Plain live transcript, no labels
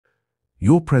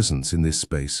Your presence in this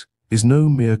space is no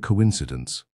mere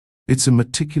coincidence. It's a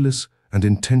meticulous and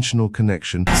intentional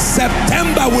connection.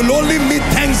 September will only meet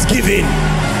Thanksgiving.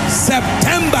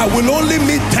 September will only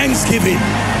meet Thanksgiving.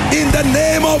 In the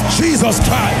name of Jesus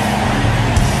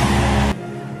Christ.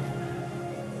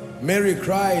 Mary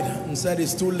cried and said,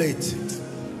 it's too late.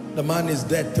 The man is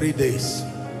dead 3 days.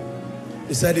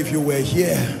 He said, if you were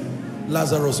here,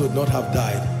 Lazarus would not have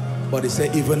died. But he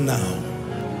said, even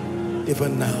now,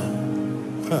 even now,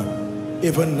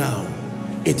 even now,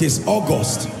 it is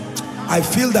August. I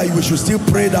feel that we should still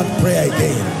pray that prayer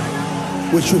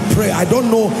again. We should pray. I don't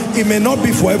know, it may not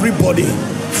be for everybody.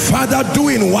 Father, do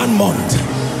in 1 month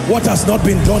what has not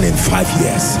been done in 5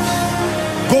 years.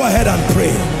 Go ahead and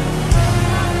pray.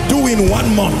 Do in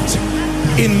 1 month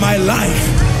in my life.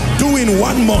 Do in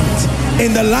 1 month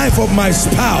in the life of my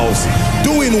spouse.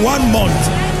 Do in 1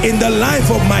 month in the life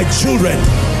of my children.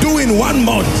 Do in 1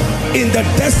 month in the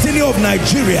destiny of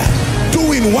Nigeria.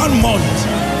 Do in 1 month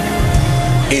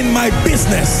in my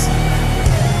business.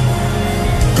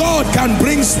 God can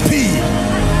bring speed.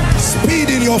 Speed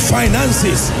in your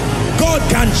finances. God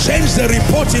can change the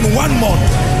report in 1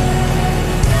 month.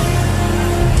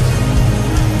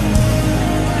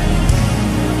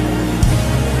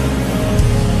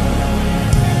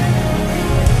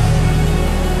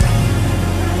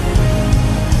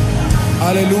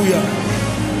 Hallelujah.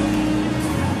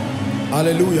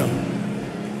 Hallelujah.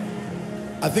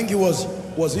 I think it was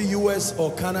it US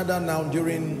or Canada now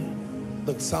during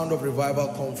the Sound of Revival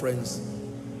conference.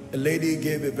 A lady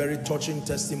gave a very touching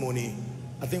testimony.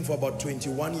 I think for about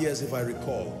 21 years, if I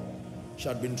recall. She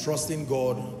had been trusting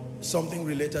God, something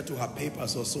related to her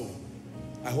papers or so.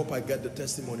 I hope I get the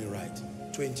testimony right.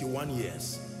 21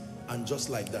 years. And just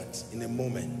like that, in a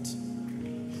moment.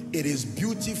 It is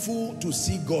beautiful to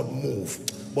see God move,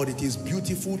 but it is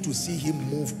beautiful to see him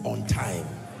move on time.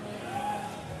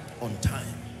 On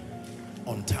time.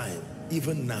 On time.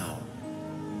 Even now.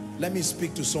 Let me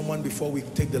speak to someone before we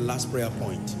take the last prayer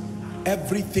point.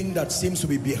 Everything that seems to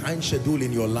be behind schedule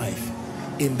in your life,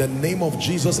 in the name of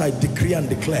Jesus, I decree and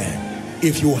declare,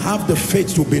 if you have the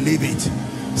faith to believe it,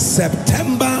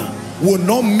 September will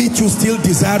not meet you still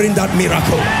desiring that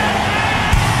miracle.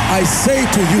 I say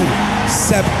to you,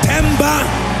 September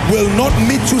will not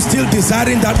meet you still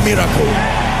desiring that miracle.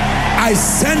 I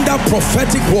send a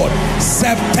prophetic word.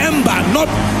 September, not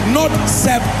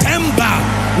September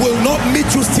will not meet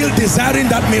you still desiring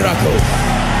that miracle.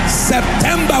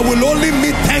 September will only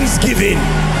meet Thanksgiving.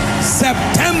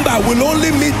 September will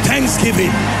only meet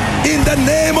Thanksgiving. In the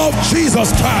name of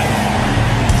Jesus Christ.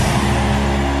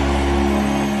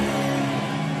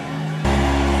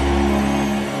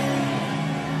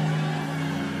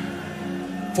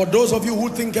 For those of you who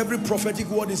think every prophetic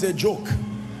word is a joke,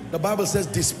 the Bible says,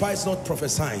 despise not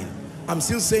prophesying. I'm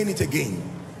still saying it again.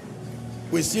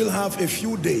 We still have a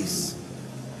few days.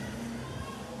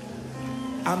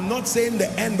 I'm not saying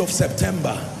the end of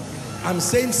September. I'm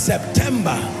saying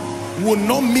September will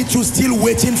not meet you still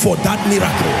waiting for that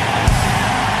miracle.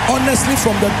 Honestly,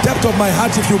 from the depth of my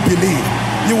heart, if you believe,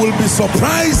 you will be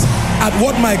surprised at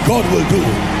what my God will do.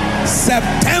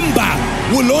 September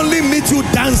will only meet you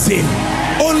dancing,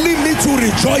 only meet you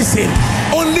rejoicing,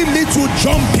 only meet you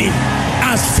jumping,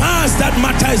 as far as that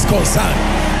matter is concerned.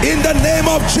 In the name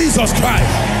of Jesus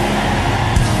Christ.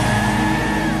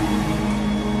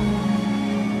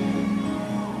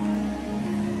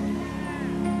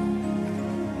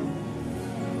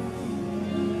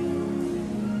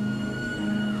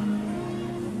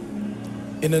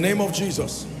 In the name of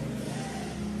Jesus.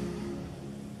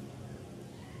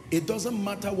 It doesn't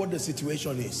matter what the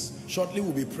situation is. Shortly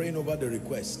we'll be praying over the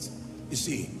request. You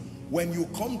see, when you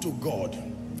come to God,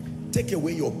 take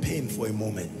away your pain for a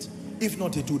moment. If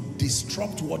not, it will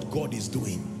disrupt what God is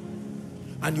doing.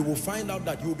 And you will find out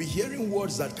that you will be hearing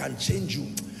words that can change you,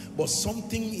 but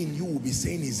something in you will be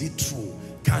saying, is it true?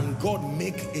 Can God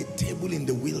make a table in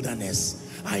the wilderness?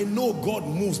 I know God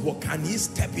moves, but can he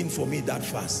step in for me that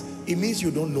fast? It means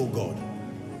you don't know God.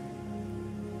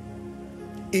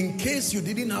 In case you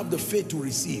didn't have the faith to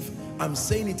receive, I'm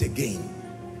saying it again,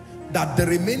 that the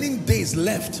remaining days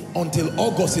left until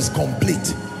August is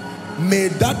complete, may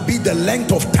that be the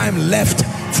length of time left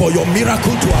for your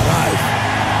miracle to arrive.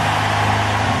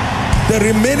 The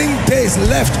remaining days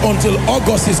left until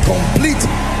August is complete,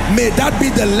 may that be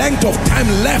the length of time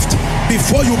left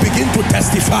before you begin to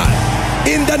testify.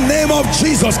 In the name of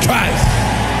Jesus Christ.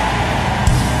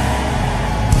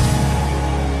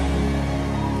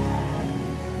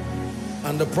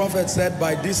 And the prophet said,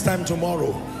 by this time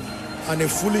tomorrow. And a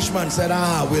foolish man said,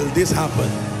 will this happen?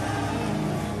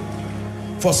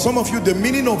 For some of you, the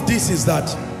meaning of this is that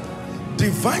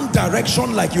divine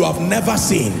direction like you have never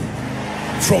seen.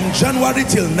 From January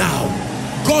till now,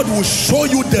 God will show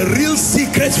you the real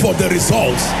secrets for the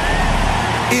results.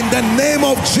 In the name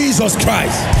of Jesus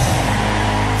Christ.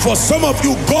 For some of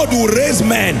you, God will raise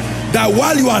men that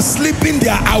while you are sleeping, they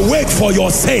are awake for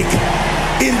your sake.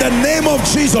 In the name of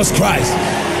Jesus Christ.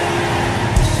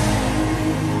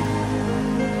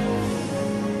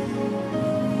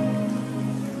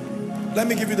 Let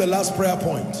me give you the last prayer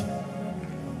point.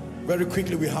 Very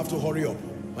quickly, we have to hurry up.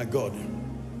 My God.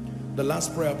 The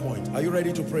last prayer point. Are you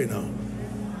ready to pray now?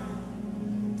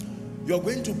 You're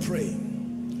going to pray.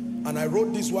 And I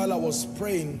wrote this while I was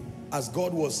praying, as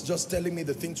God was just telling me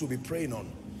the things to be praying on.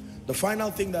 The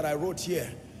final thing that I wrote here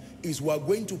is we're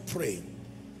going to pray.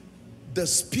 The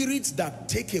spirits that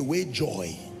take away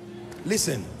joy.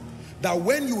 Listen, that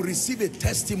when you receive a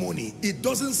testimony, it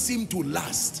doesn't seem to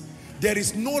last. There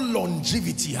is no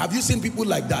longevity. Have you seen people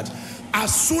like that?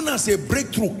 As soon as a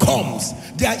breakthrough comes,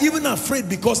 they are even afraid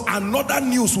because another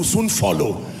news will soon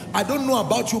follow. I don't know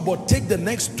about you, but take the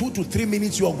next 2 to 3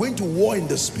 minutes. You are going to war in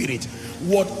the spirit.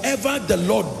 Whatever the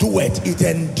Lord doeth, it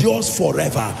endures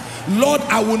forever. Lord,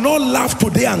 I will not laugh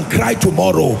today and cry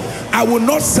tomorrow. I will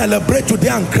not celebrate today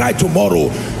and cry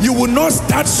tomorrow. You will not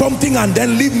start something and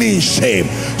then leave me in shame.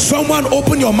 Someone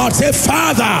open your mouth, say,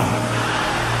 Father,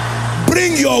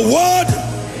 bring your word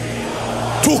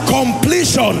to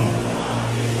completion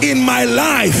in my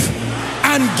life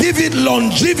and give it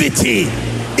longevity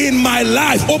in my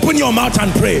life. Open your mouth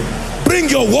and pray. Bring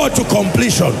your word to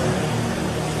completion.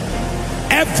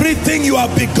 Everything you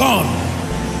have begun,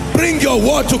 bring your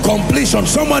word to completion.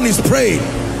 Someone is praying.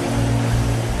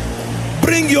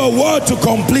 Bring your word to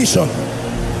completion.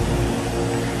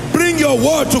 Bring your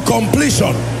word to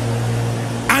completion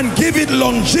and give it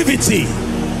longevity.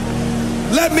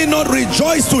 Let me not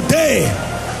rejoice today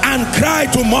and cry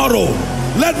tomorrow.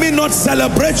 Let me not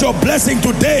celebrate your blessing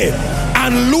today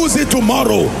and lose it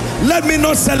tomorrow. Let me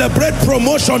not celebrate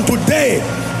promotion today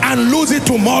and lose it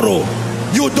tomorrow.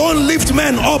 You don't lift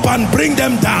men up and bring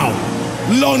them down.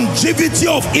 Longevity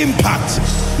of impact,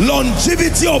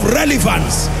 longevity of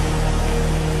relevance.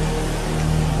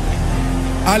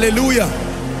 Hallelujah.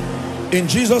 In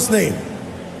Jesus' name.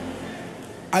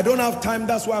 I don't have time,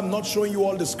 that's why I'm not showing you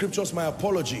all the scriptures, my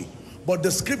apology. But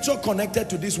the scripture connected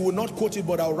to this, will not quote it,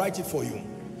 but I'll write it for you.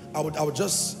 I would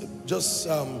just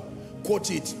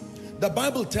quote it. The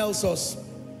Bible tells us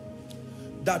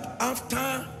that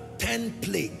after 10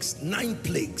 plagues, 9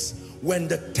 plagues, when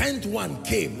the 10th one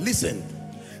came, listen,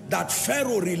 that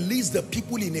Pharaoh released the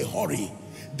people in a hurry.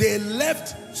 They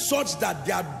left such that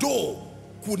their dough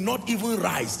could not even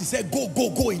rise. He said, go, go,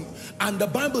 go in. And the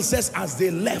Bible says as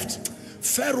they left,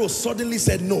 Pharaoh suddenly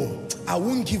said, no, I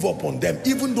won't give up on them,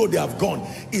 even though they have gone.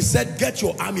 He said, get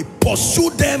your army, pursue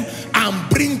them and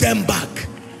bring them back.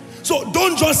 So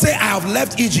don't just say, I have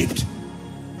left Egypt.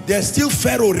 There's still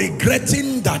Pharaoh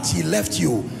regretting that he left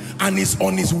you and is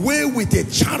on his way with a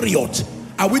chariot.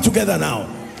 Are we together now?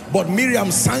 But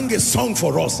Miriam sang a song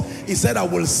for us. He said, I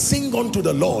will sing unto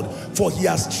the Lord, for he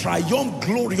has triumphed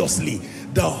gloriously.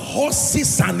 The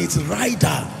horses and its rider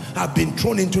have been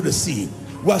thrown into the sea.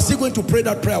 We are still going to pray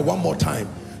that prayer one more time.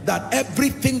 That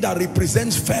everything that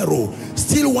represents Pharaoh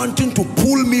still wanting to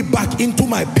pull me back into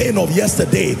my pain of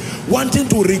yesterday, wanting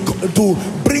to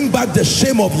bring back the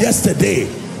shame of yesterday,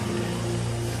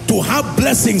 to have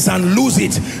blessings and lose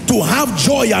it, to have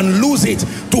joy and lose it,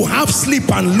 to have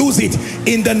sleep and lose it,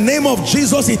 in the name of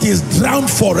Jesus, it is drowned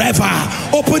forever.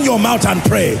 Open your mouth and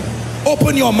pray.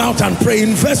 Open your mouth and pray.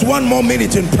 Invest 1 more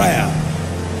minute in prayer.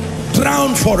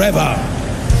 Drowned forever.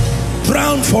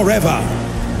 Drowned forever.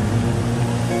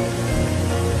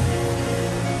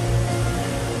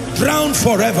 Drowned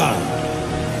forever.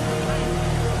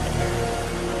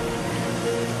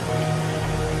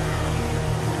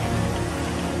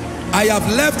 I have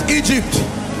left Egypt.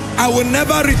 I will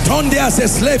never return there as a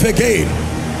slave again.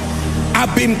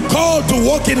 I've been called to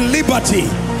walk in liberty.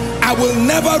 I will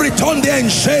never return there in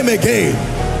shame again.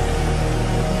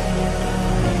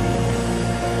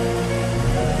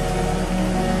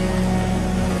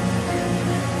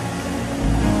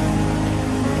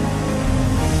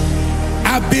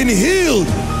 I've been healed.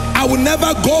 I will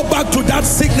never go back to that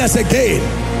sickness again.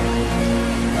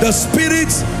 The spirit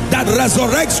that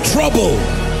resurrects trouble,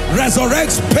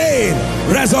 resurrects pain,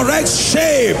 resurrects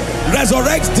shame,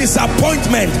 resurrects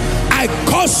disappointment, I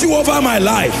curse you over my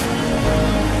life.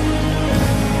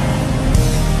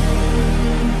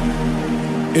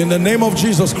 In the name of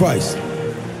Jesus Christ.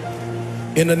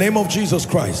 In the name of Jesus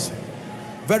Christ.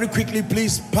 Very quickly,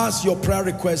 please pass your prayer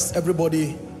requests.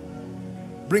 Everybody,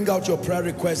 bring out your prayer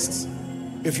requests.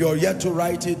 If you're yet to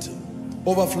write it,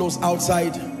 Overflows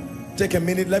outside. Take a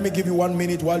minute. Let me give you 1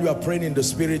 minute while you are praying in the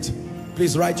spirit.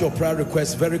 Please write your prayer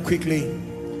requests very quickly.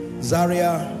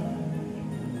 Zaria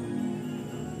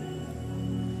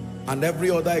and every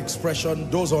other expression,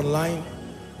 those online,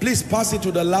 please pass it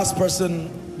to the last person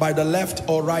by the left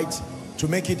or right to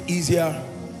make it easier,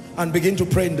 and begin to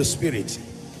pray in the spirit.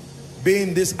 Be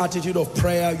in this attitude of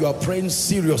prayer. You are praying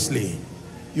seriously.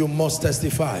 You must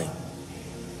testify.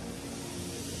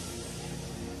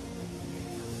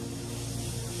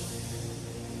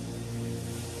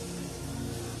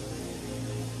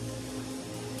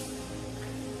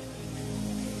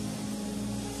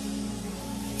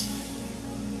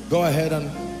 Go ahead and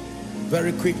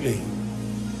very quickly.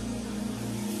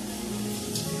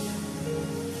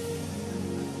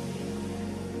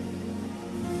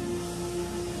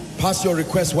 Pass your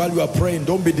request while you are praying.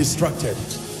 Don't be distracted.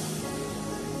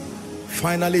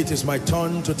 Finally, it is my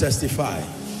turn to testify.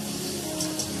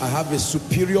 I have a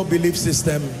superior belief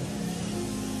system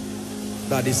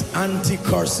that is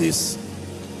anti-curses,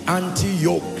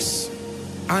 anti-yokes,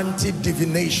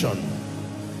 anti-divination.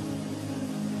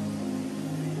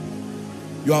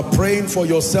 You are praying for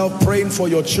yourself, praying for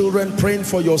your children, praying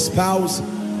for your spouse,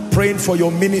 praying for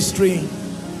your ministry.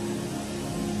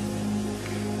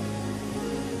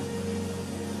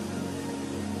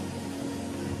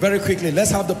 Very quickly,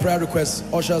 let's have the prayer requests.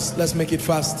 Ushers, let's make it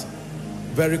fast.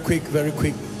 Very quick, very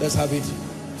quick. Let's have it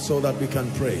so that we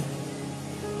can pray.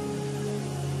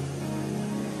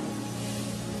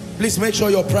 Please make sure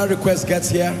your prayer request gets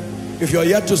here. If you're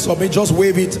yet to submit, just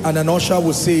wave it and an usher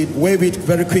will see it. Wave it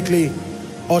very quickly.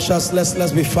 Ushers,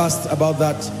 let's be fast about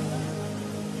that.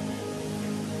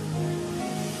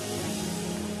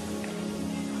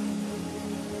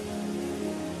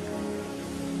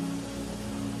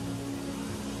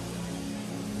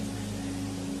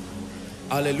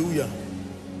 Hallelujah.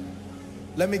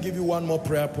 Let me give you one more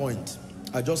prayer point.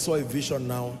 I just saw a vision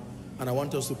now, and I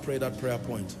want us to pray that prayer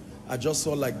point. I just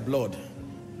saw like blood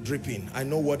dripping. I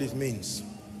know what it means.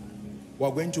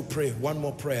 We're going to pray one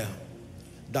more prayer,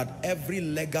 that every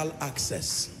legal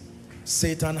access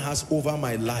Satan has over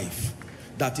my life,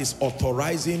 that is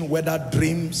authorizing whether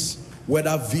dreams,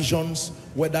 whether visions,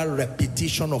 whether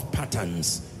repetition of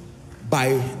patterns, by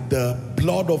the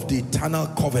blood of the eternal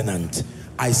covenant,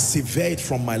 I sever it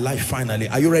from my life finally.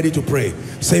 Are you ready to pray?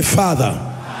 Say, Father,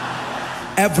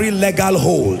 every legal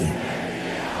hold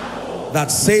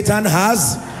that Satan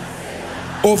has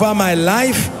over my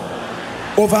life,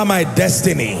 over my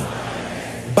destiny,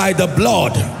 by the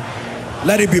blood,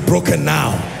 let it be broken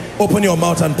now. Open your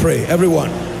mouth and pray. Everyone,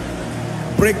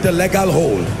 break the legal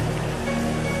hold.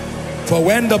 For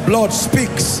when the blood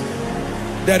speaks,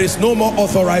 there is no more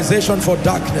authorization for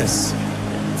darkness.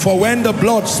 For when the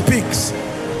blood speaks,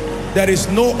 there is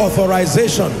no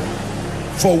authorization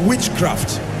for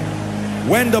witchcraft.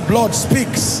 When the blood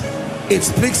speaks, it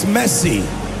speaks mercy,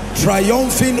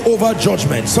 triumphing over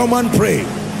judgment. Someone pray.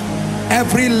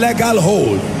 Every legal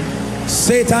hold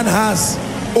Satan has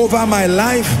over my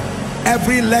life,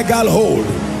 every legal hold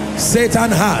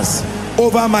Satan has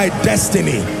over my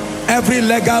destiny, every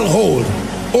legal hold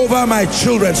over my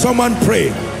children. Someone pray.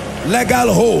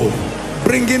 Legal hold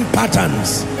bringing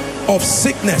patterns of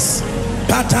sickness,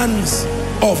 patterns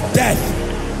of death,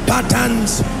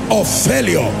 patterns of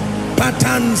failure,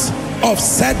 patterns of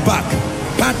setback,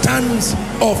 patterns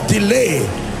of delay,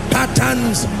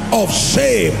 patterns of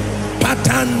shame,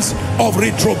 patterns of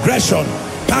retrogression,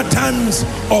 patterns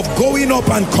of going up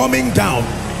and coming down,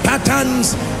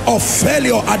 patterns of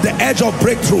failure at the edge of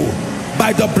breakthrough.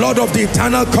 By the blood of the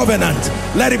eternal covenant,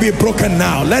 let it be broken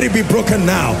now. Let it be broken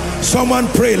now. Someone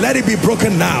pray. Let it be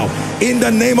broken now in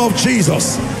the name of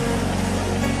Jesus.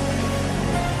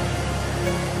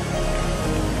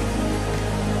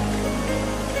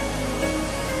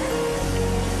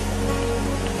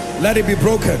 Let it be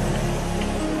broken.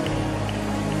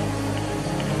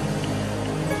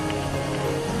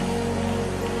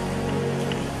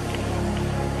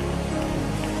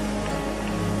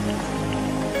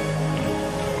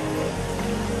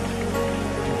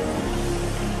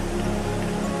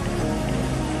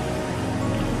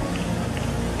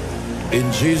 In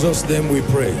Jesus' name we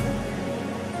pray.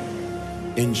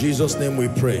 In Jesus' name we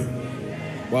pray.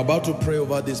 We're about to pray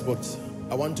over this, but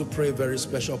I want to pray a very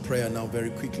special prayer now very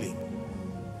quickly.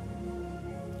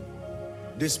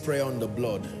 This prayer on the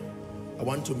blood, I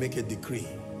want to make a decree.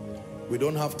 We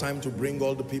don't have time to bring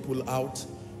all the people out,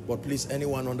 but please,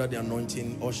 anyone under the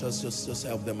anointing, ushers, just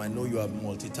help them. I know you are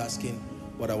multitasking,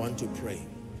 but I want to pray.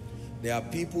 There are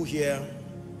people here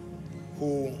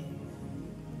who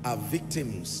are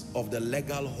victims of the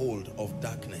legal hold of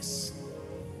darkness.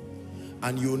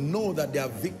 And you know that they are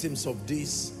victims of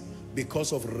this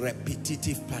because of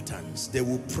repetitive patterns. They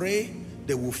will pray,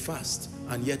 they will fast,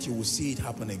 and yet you will see it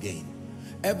happen again.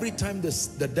 Every time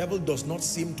the devil does not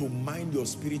seem to mind your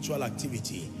spiritual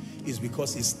activity is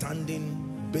because he's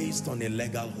standing based on a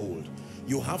legal hold.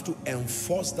 You have to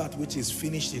enforce that which is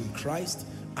finished in Christ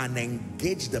and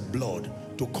engage the blood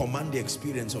to command the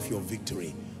experience of your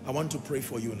victory. I want to pray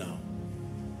for you now.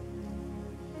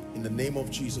 In the name of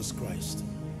Jesus Christ.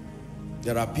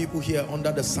 There are people here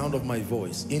under the sound of my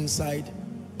voice, inside,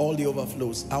 all the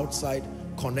overflows, outside,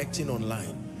 connecting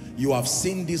online. You have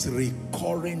seen these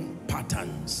recurring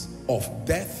patterns of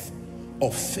death,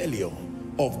 of failure,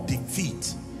 of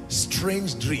defeat,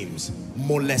 strange dreams,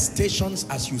 molestations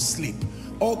as you sleep,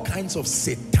 all kinds of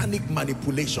satanic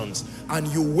manipulations, and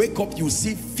you wake up, you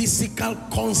see physical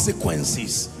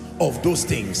consequences of those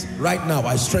things. Right now,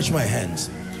 I stretch my hands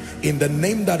in the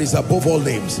name that is above all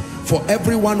names, for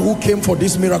everyone who came for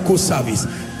this miracle service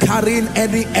carrying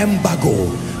any embargo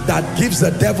that gives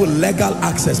the devil legal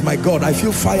access. My God, I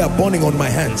feel fire burning on my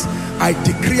hands. I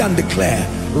decree and declare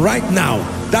right now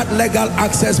that legal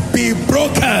access be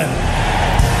broken.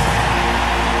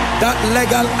 That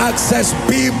legal access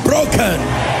be broken.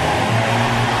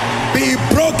 Be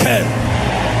broken.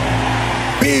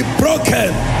 Be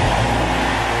broken.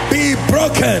 Be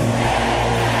broken.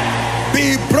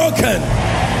 Be broken.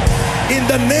 In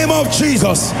the name of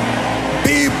Jesus,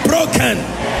 be broken.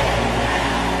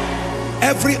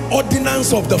 Every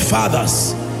ordinance of the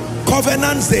fathers,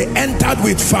 covenants they entered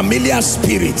with familiar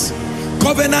spirits,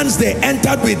 covenants they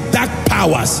entered with dark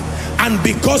powers, and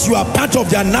because you are part of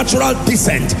their natural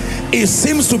descent, it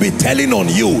seems to be telling on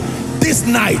you this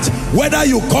night, whether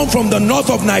you come from the north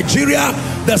of Nigeria,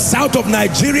 the south of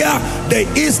Nigeria, the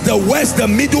east, the west, the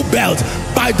middle belt,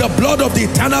 by the blood of the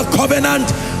eternal covenant,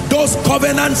 those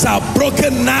covenants are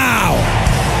broken now.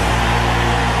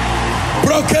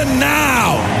 Broken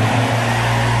now.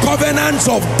 Covenants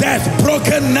of death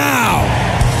broken now.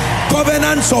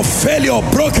 Covenants of failure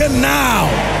broken now.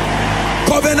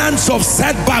 Covenants of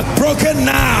setback broken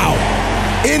now.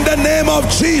 In the name of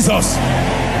Jesus.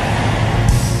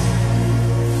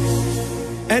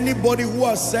 Anybody who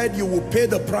has said you will pay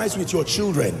the price with your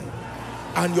children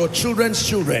and your children's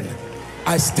children,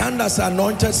 I stand as an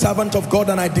anointed servant of God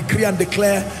and I decree and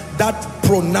declare that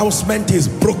pronouncement is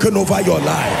broken over your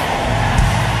life.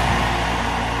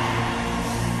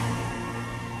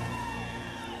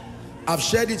 I've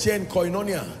shared it here in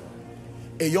Koinonia.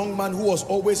 A young man who was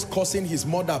always causing his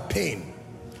mother pain.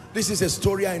 This is a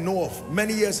story I know of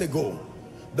many years ago.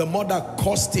 The mother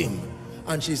cursed him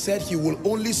and she said he will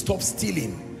only stop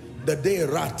stealing the day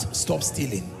a rat stops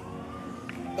stealing.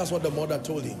 That's what the mother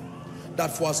told him.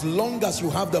 That for as long as you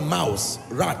have the mouse,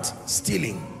 rat,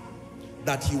 stealing,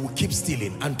 that he will keep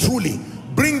stealing. And truly,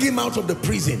 bring him out of the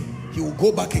prison. He will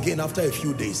go back again after a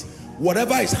few days.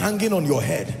 Whatever is hanging on your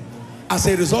head, as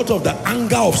a result of the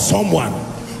anger of someone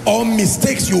or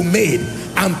mistakes you made,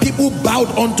 and people bowed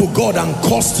unto God and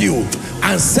cursed you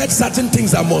and said certain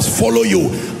things that must follow you,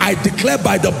 I declare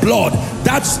by the blood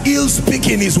that ill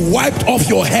speaking is wiped off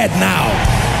your head now.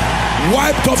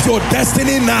 Wiped off your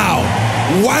destiny now.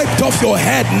 Wiped off your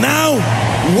head now.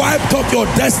 Wiped off your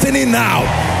destiny now.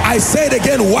 I say it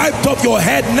again, wiped off your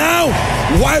head now.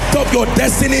 Wiped off your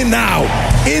destiny now.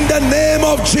 In the name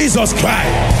of Jesus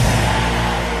Christ.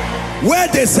 Where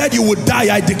they said you would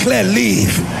die, I declare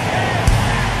leave.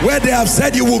 Where they have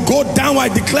said you will go down, I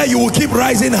declare you will keep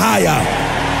rising higher.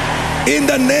 In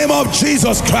the name of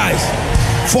Jesus Christ.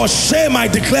 For shame, I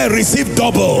declare receive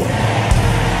double.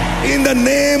 In the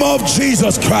name of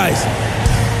Jesus Christ.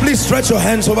 Please stretch your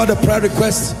hands over the prayer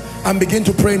request and begin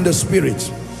to pray in the spirit.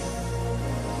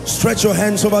 Stretch your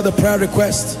hands over the prayer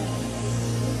request.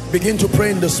 Begin to pray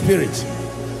in the spirit.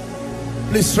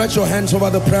 Please stretch your hands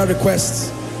over the prayer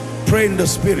requests. Pray in the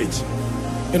spirit.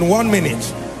 In 1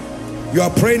 minute, you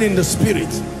are praying in the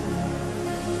spirit.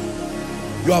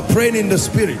 You are praying in the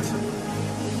spirit.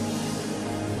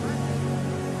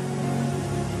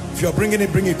 If you are bringing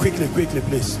it, bring it quickly,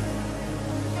 please.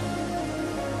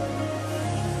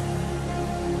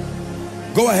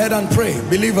 Go ahead and pray.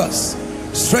 Believers,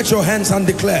 stretch your hands and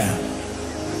declare.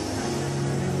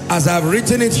 As I've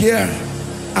written it here,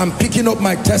 I'm picking up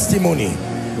my testimony.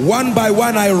 One by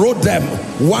one I wrote them.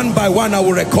 One by one I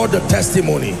will record the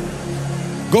testimony.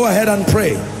 Go ahead and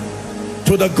pray.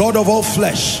 To the God of all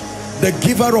flesh, the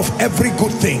giver of every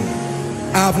good thing,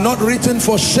 I have not written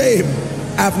for shame.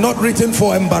 I have not written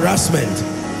for embarrassment.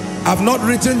 I have not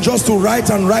written just to write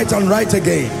and write and write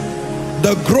again.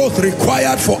 The growth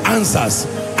required for answers,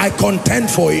 I contend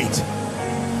for it.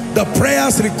 The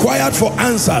prayers required for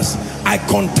answers, I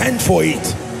contend for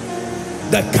it.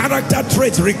 The character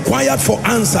traits required for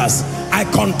answers, I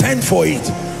contend for it.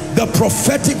 The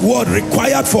prophetic word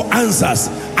required for answers,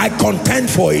 I contend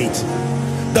for it.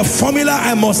 The formula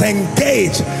I must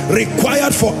engage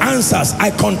required for answers,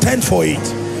 I contend for it.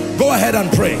 Go ahead and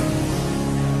pray.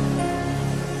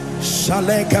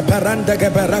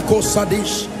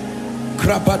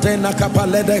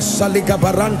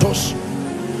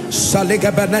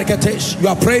 You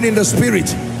are praying in the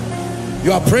spirit.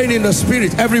 You are praying in the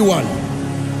spirit, everyone.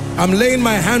 I'm laying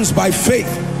my hands by faith.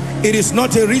 It is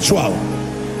not a ritual.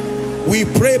 We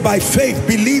pray by faith,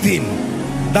 believing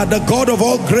that the God of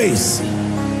all grace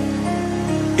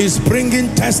is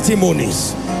bringing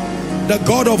testimonies. The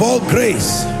God of all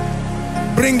grace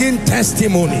bringing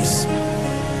testimonies.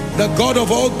 The God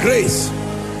of all grace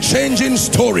changing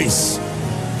stories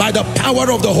by the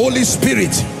power of the Holy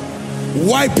Spirit,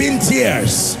 wiping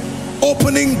tears,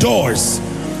 opening doors,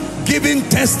 giving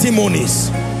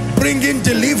testimonies, bringing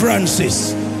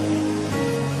deliverances.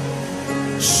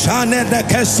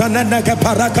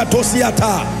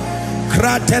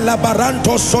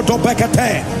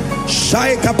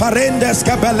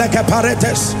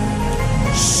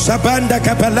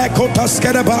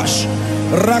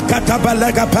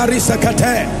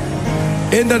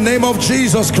 In the name of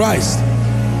Jesus Christ.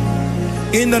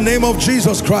 In the name of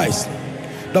Jesus Christ.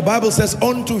 The Bible says,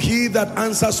 unto he that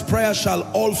answers prayer shall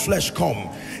all flesh come.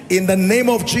 In the name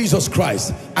of Jesus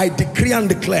Christ, I decree and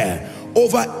declare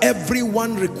over every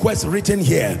one request written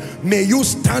here, may you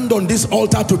stand on this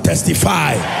altar to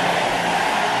testify.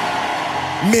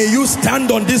 May you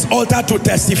stand on this altar to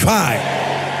testify.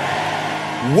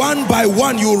 One by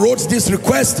one you wrote this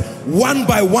request, one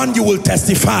by one you will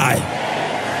testify.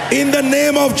 In the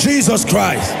name of Jesus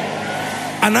Christ.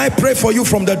 And I pray for you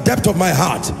from the depth of my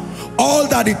heart, all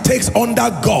that it takes under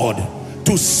God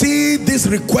to see this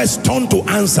request turn to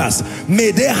answers,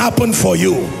 may they happen for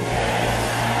you.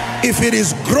 If it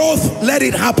is growth, let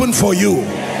it happen for you.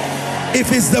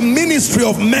 If it's the ministry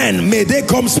of men, may they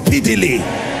come speedily.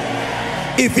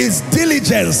 If it's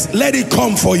diligence, let it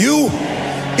come for you.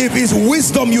 If it's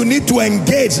wisdom you need to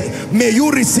engage, may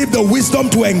you receive the wisdom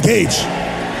to engage.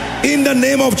 In the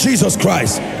name of Jesus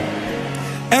Christ.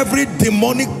 Every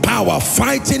demonic power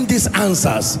fighting these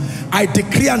answers, I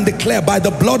decree and declare by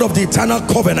the blood of the eternal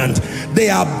covenant, they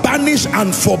are banished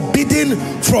and forbidden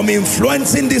from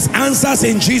influencing these answers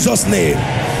in Jesus' name.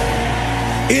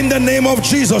 In the name of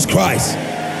Jesus Christ.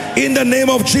 In the name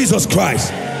of Jesus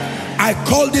Christ. I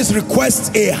call this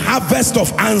request a harvest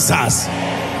of answers.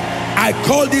 I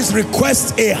call this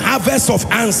request a harvest of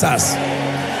answers.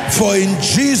 For in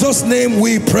Jesus' name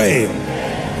we pray.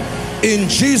 In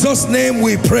Jesus' name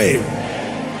we pray.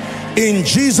 In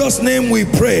Jesus' name we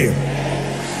pray.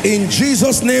 In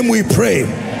Jesus' name we pray.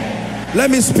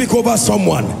 Let me speak over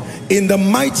someone. In the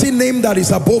mighty name that is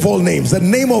above all names, the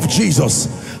name of Jesus,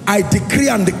 I decree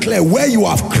and declare, where you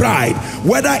have cried,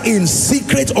 whether in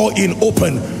secret or in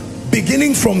open,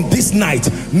 beginning from this night,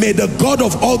 may the God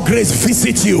of all grace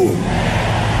visit you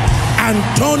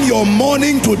and turn your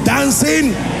mourning to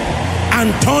dancing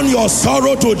and turn your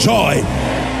sorrow to joy.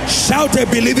 Shout a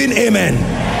believing amen.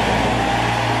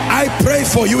 I pray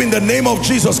for you in the name of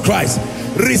Jesus Christ.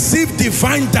 Receive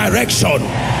divine direction.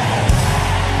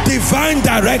 Divine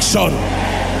direction.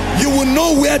 You will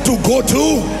know where to go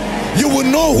to. You will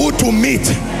know who to meet.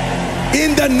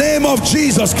 In the name of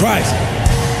Jesus Christ.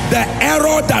 The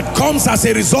error that comes as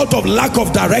a result of lack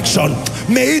of direction,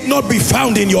 may it not be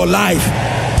found in your life.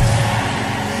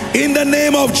 In the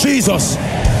name of Jesus,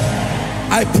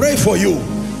 I pray for you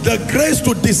the grace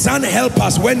to discern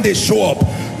helpers when they show up.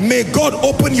 May God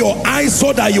open your eyes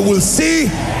so that you will see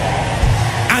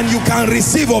and you can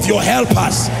receive of your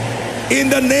helpers. In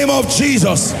the name of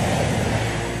Jesus.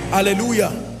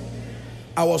 Hallelujah.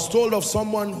 I was told of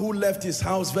someone who left his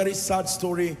house, very sad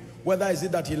story. Whether is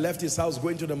it that he left his house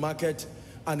going to the market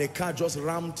and a car just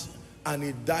rammed and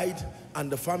he died,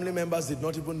 and the family members did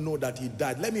not even know that he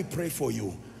died. Let me pray for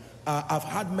you. I've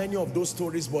had many of those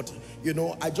stories, but you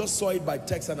know, I just saw it by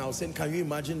text and I was saying, can you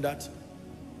imagine that?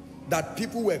 That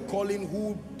people were calling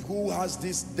who has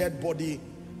this dead body,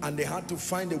 and they had to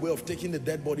find a way of taking the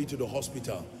dead body to the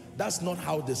hospital. That's not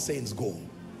how the saints go.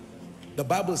 The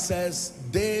Bible says,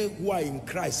 they who are in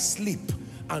Christ sleep,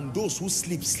 and those who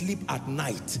sleep, sleep at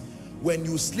night. When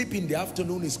you sleep in the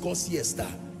afternoon, it's called siesta.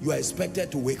 You are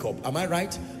expected to wake up. Am I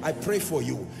right? I pray for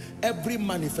you. Every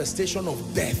manifestation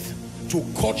of death to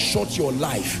cut short your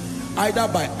life, either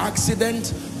by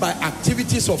accident, by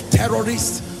activities of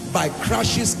terrorists, by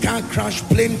crashes, car crash,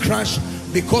 plane crash,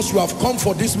 because you have come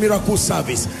for this miracle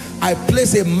service, I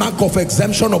place a mark of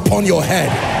exemption upon your head.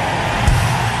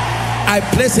 I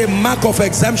place a mark of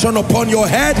exemption upon your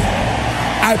head.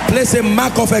 I place a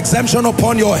mark of exemption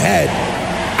upon your head.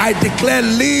 I declare,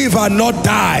 live and not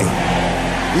die.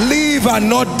 Live and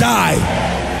not die.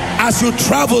 As you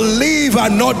travel, live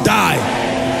and not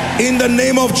die. In the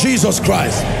name of Jesus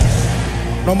Christ.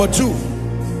 Number 2.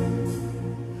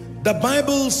 The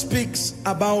Bible speaks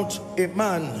about a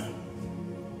man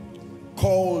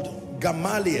called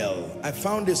Gamaliel. I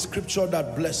found a scripture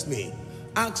that blessed me.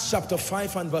 Acts chapter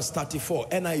 5 and verse 34,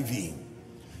 NIV.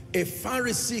 A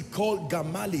Pharisee called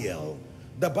Gamaliel.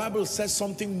 The Bible says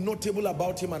something notable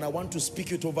about him, and I want to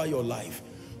speak it over your life.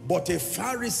 But a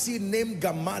Pharisee named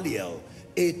Gamaliel,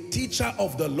 a teacher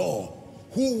of the law,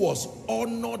 who was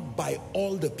honored by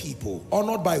all the people.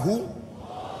 Honored by who?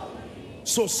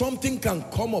 So something can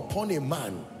come upon a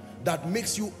man that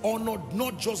makes you honored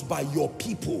not just by your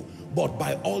people, but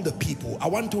by all the people. I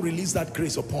want to release that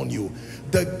grace upon you.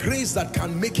 The grace that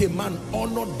can make a man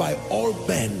honored by all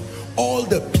men, all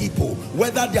the people,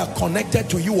 whether they are connected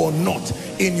to you or not,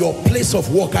 in your place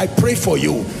of work. I pray for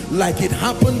you, like it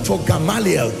happened for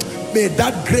Gamaliel. May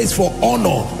that grace for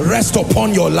honor rest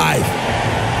upon your life.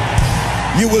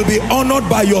 You will be honored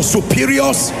by your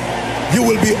superiors. You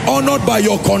will be honored by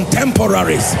your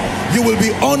contemporaries. You will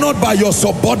be honored by your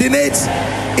subordinates.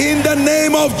 In the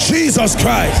name of Jesus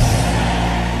Christ.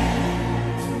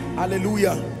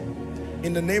 Hallelujah.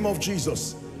 In the name of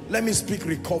Jesus. Let me speak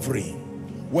recovery.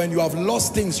 When you have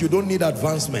lost things, you don't need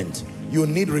advancement. You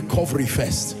need recovery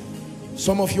first.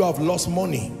 Some of you have lost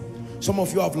money. Some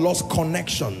of you have lost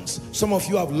connections. Some of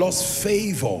you have lost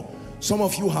favor. Some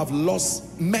of you have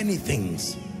lost many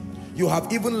things. You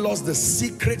have even lost the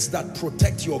secrets that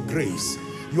protect your grace.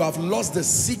 You have lost the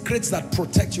secrets that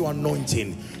protect your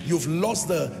anointing. You've lost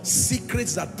the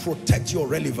secrets that protect your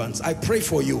relevance. I pray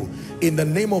for you in the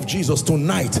name of Jesus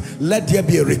tonight. Let there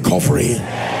be a recovery.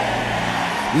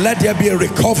 Let there be a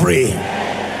recovery.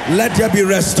 Let there be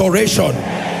restoration.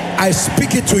 I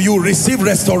speak it to you. Receive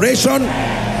restoration.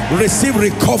 Receive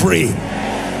recovery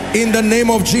in the name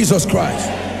of Jesus Christ.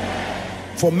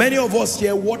 For many of us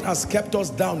here, what has kept us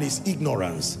down is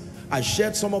ignorance. I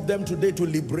shared some of them today to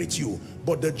liberate you,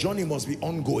 but the journey must be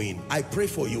ongoing. I pray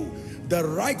for you. The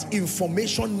right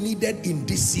information needed in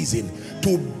this season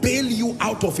to bail you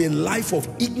out of a life of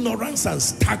ignorance and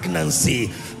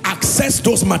stagnancy. Access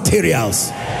those materials.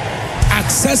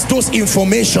 Access those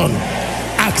information.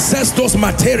 Access those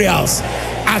materials.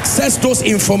 Access those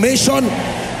information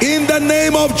in the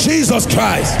name of Jesus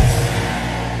Christ.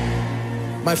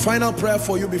 My final prayer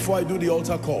for you before I do the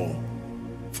altar call.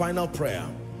 Final prayer.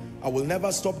 I will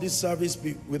never stop this service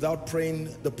without praying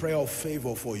the prayer of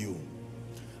favor for you.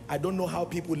 I don't know how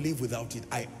people live without it.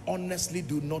 I honestly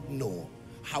do not know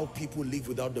how people live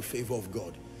without the favor of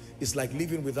God. It's like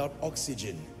living without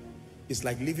oxygen. It's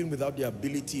like living without the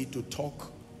ability to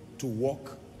talk, to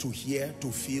walk, to hear,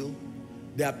 to feel.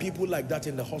 There are people like that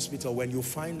in the hospital. When you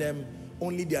find them,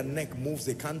 only their neck moves.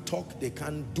 They can't talk, they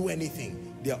can't do anything.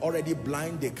 They are already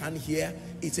blind, they can't hear.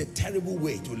 It's a terrible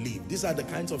way to live. These are the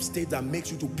kinds of states that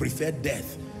makes you to prefer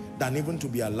death than even to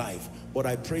be alive. But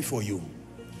I pray for you.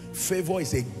 Favor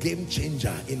is a game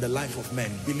changer in the life of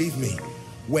men. Believe me,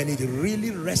 when it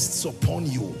really rests upon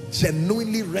you,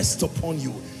 genuinely rests upon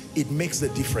you, it makes the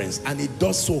difference, and it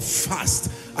does so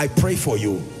fast. I pray for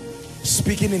you.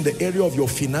 Speaking in the area of your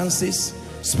finances,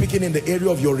 speaking in the area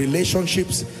of your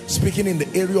relationships, speaking in the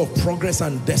area of progress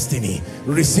and destiny,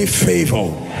 receive favor.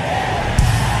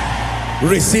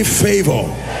 Receive favor.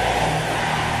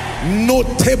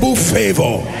 Notable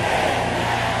favor.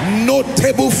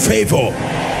 Notable favor.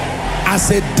 As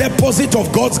a deposit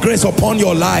of God's grace upon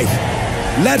your life,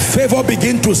 let favor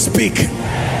begin to speak.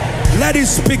 Let it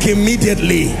speak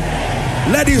immediately.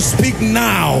 Let it speak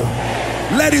now.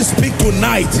 Let it speak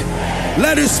tonight.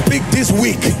 Let it speak this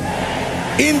week.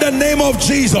 In the name of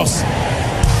Jesus.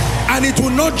 And it will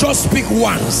not just speak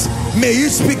once. May it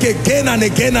speak again and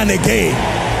again and again.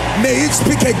 May it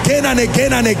speak again and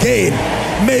again and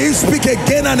again. May it speak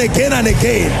again and again and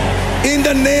again. In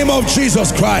the name of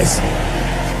Jesus Christ.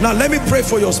 Now let me pray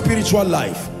for your spiritual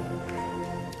life.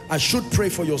 I should pray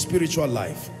for your spiritual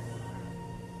life.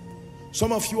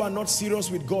 Some of you are not serious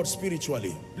with God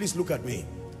spiritually. Please look at me.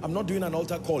 I'm not doing an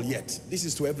altar call yet. This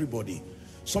is to everybody.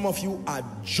 Some of you are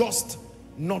just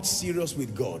not serious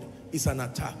with God. It's an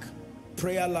attack.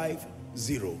 Prayer life,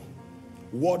 0.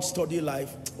 Word study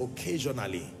life,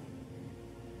 occasionally.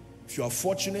 If you are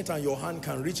fortunate and your hand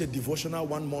can reach a devotional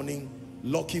one morning,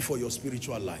 lucky for your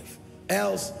spiritual life.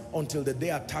 Else, until the day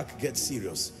attack gets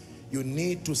serious, you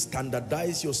need to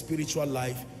standardize your spiritual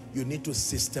life You need to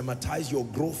systematize your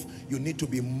growth. You need to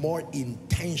be more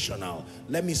intentional.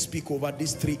 Let me speak over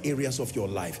these 3 areas of your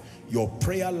life: your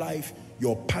prayer life,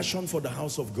 your passion for the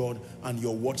house of God, and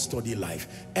your word study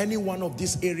life. Any one of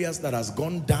these areas that has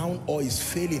gone down or is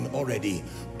failing already,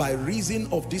 by reason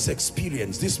of this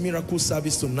experience, this miracle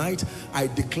service tonight, I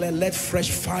declare, let fresh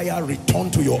fire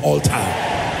return to your altar.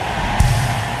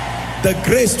 The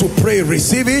grace to pray,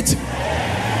 receive it.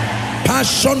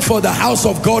 Passion for the house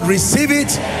of God, receive it.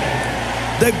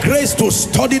 The grace to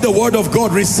study the word of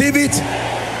God, receive it.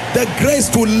 The grace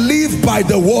to live by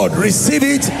the word, receive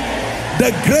it.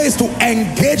 The grace to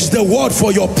engage the word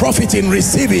for your profit in,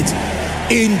 receive it.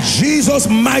 In Jesus'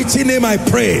 mighty name I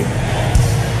pray.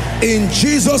 In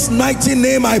Jesus' mighty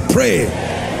name I pray.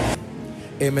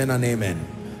 Amen and amen.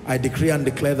 I decree and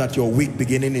declare that your week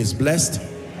beginning is blessed.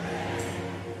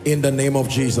 In the name of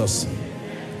Jesus.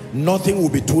 Nothing will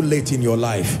be too late in your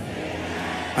life.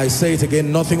 I say it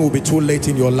again, nothing will be too late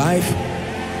in your life.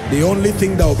 The only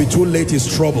thing that will be too late is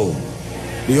trouble.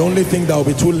 The only thing that will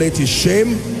be too late is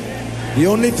shame. The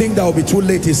only thing that will be too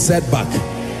late is setback.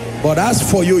 But as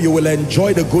for you, you will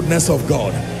enjoy the goodness of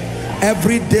God.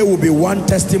 Every day will be one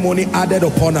testimony added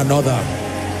upon another.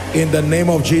 In the name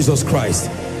of Jesus Christ,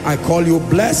 I call you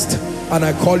blessed and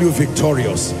I call you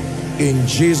victorious. In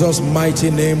Jesus'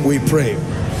 mighty name we pray.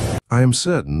 I am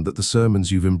certain that the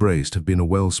sermons you've embraced have been a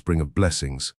wellspring of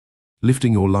blessings,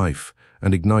 lifting your life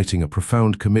and igniting a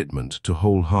profound commitment to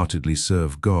wholeheartedly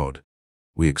serve God.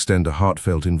 We extend a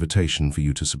heartfelt invitation for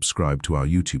you to subscribe to our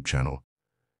YouTube channel,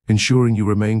 ensuring you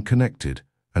remain connected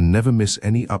and never miss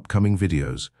any upcoming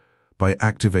videos by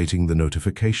activating the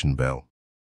notification bell.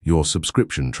 Your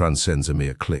subscription transcends a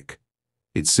mere click.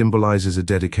 It symbolizes a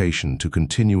dedication to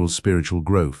continual spiritual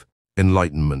growth,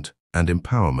 enlightenment, and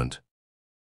empowerment.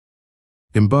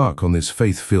 Embark on this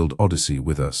faith-filled odyssey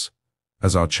with us,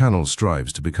 as our channel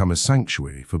strives to become a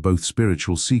sanctuary for both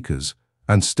spiritual seekers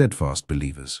and steadfast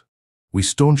believers. We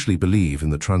staunchly believe in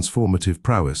the transformative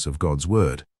prowess of God's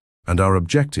Word, and our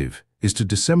objective is to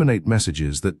disseminate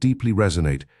messages that deeply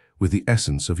resonate with the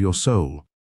essence of your soul.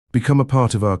 Become a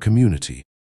part of our community,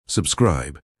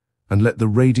 subscribe, and let the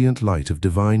radiant light of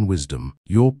divine wisdom.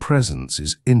 Your presence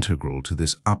is integral to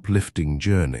this uplifting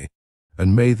journey,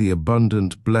 and may the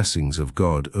abundant blessings of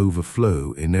God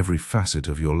overflow in every facet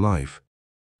of your life.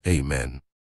 Amen.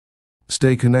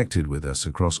 Stay connected with us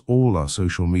across all our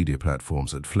social media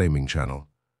platforms at Flaming Channel,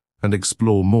 and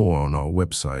explore more on our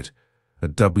website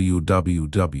at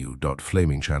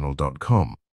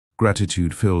www.flamingchannel.com.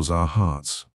 Gratitude fills our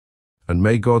hearts, and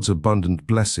may God's abundant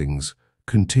blessings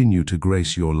continue to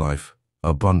grace your life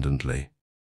abundantly.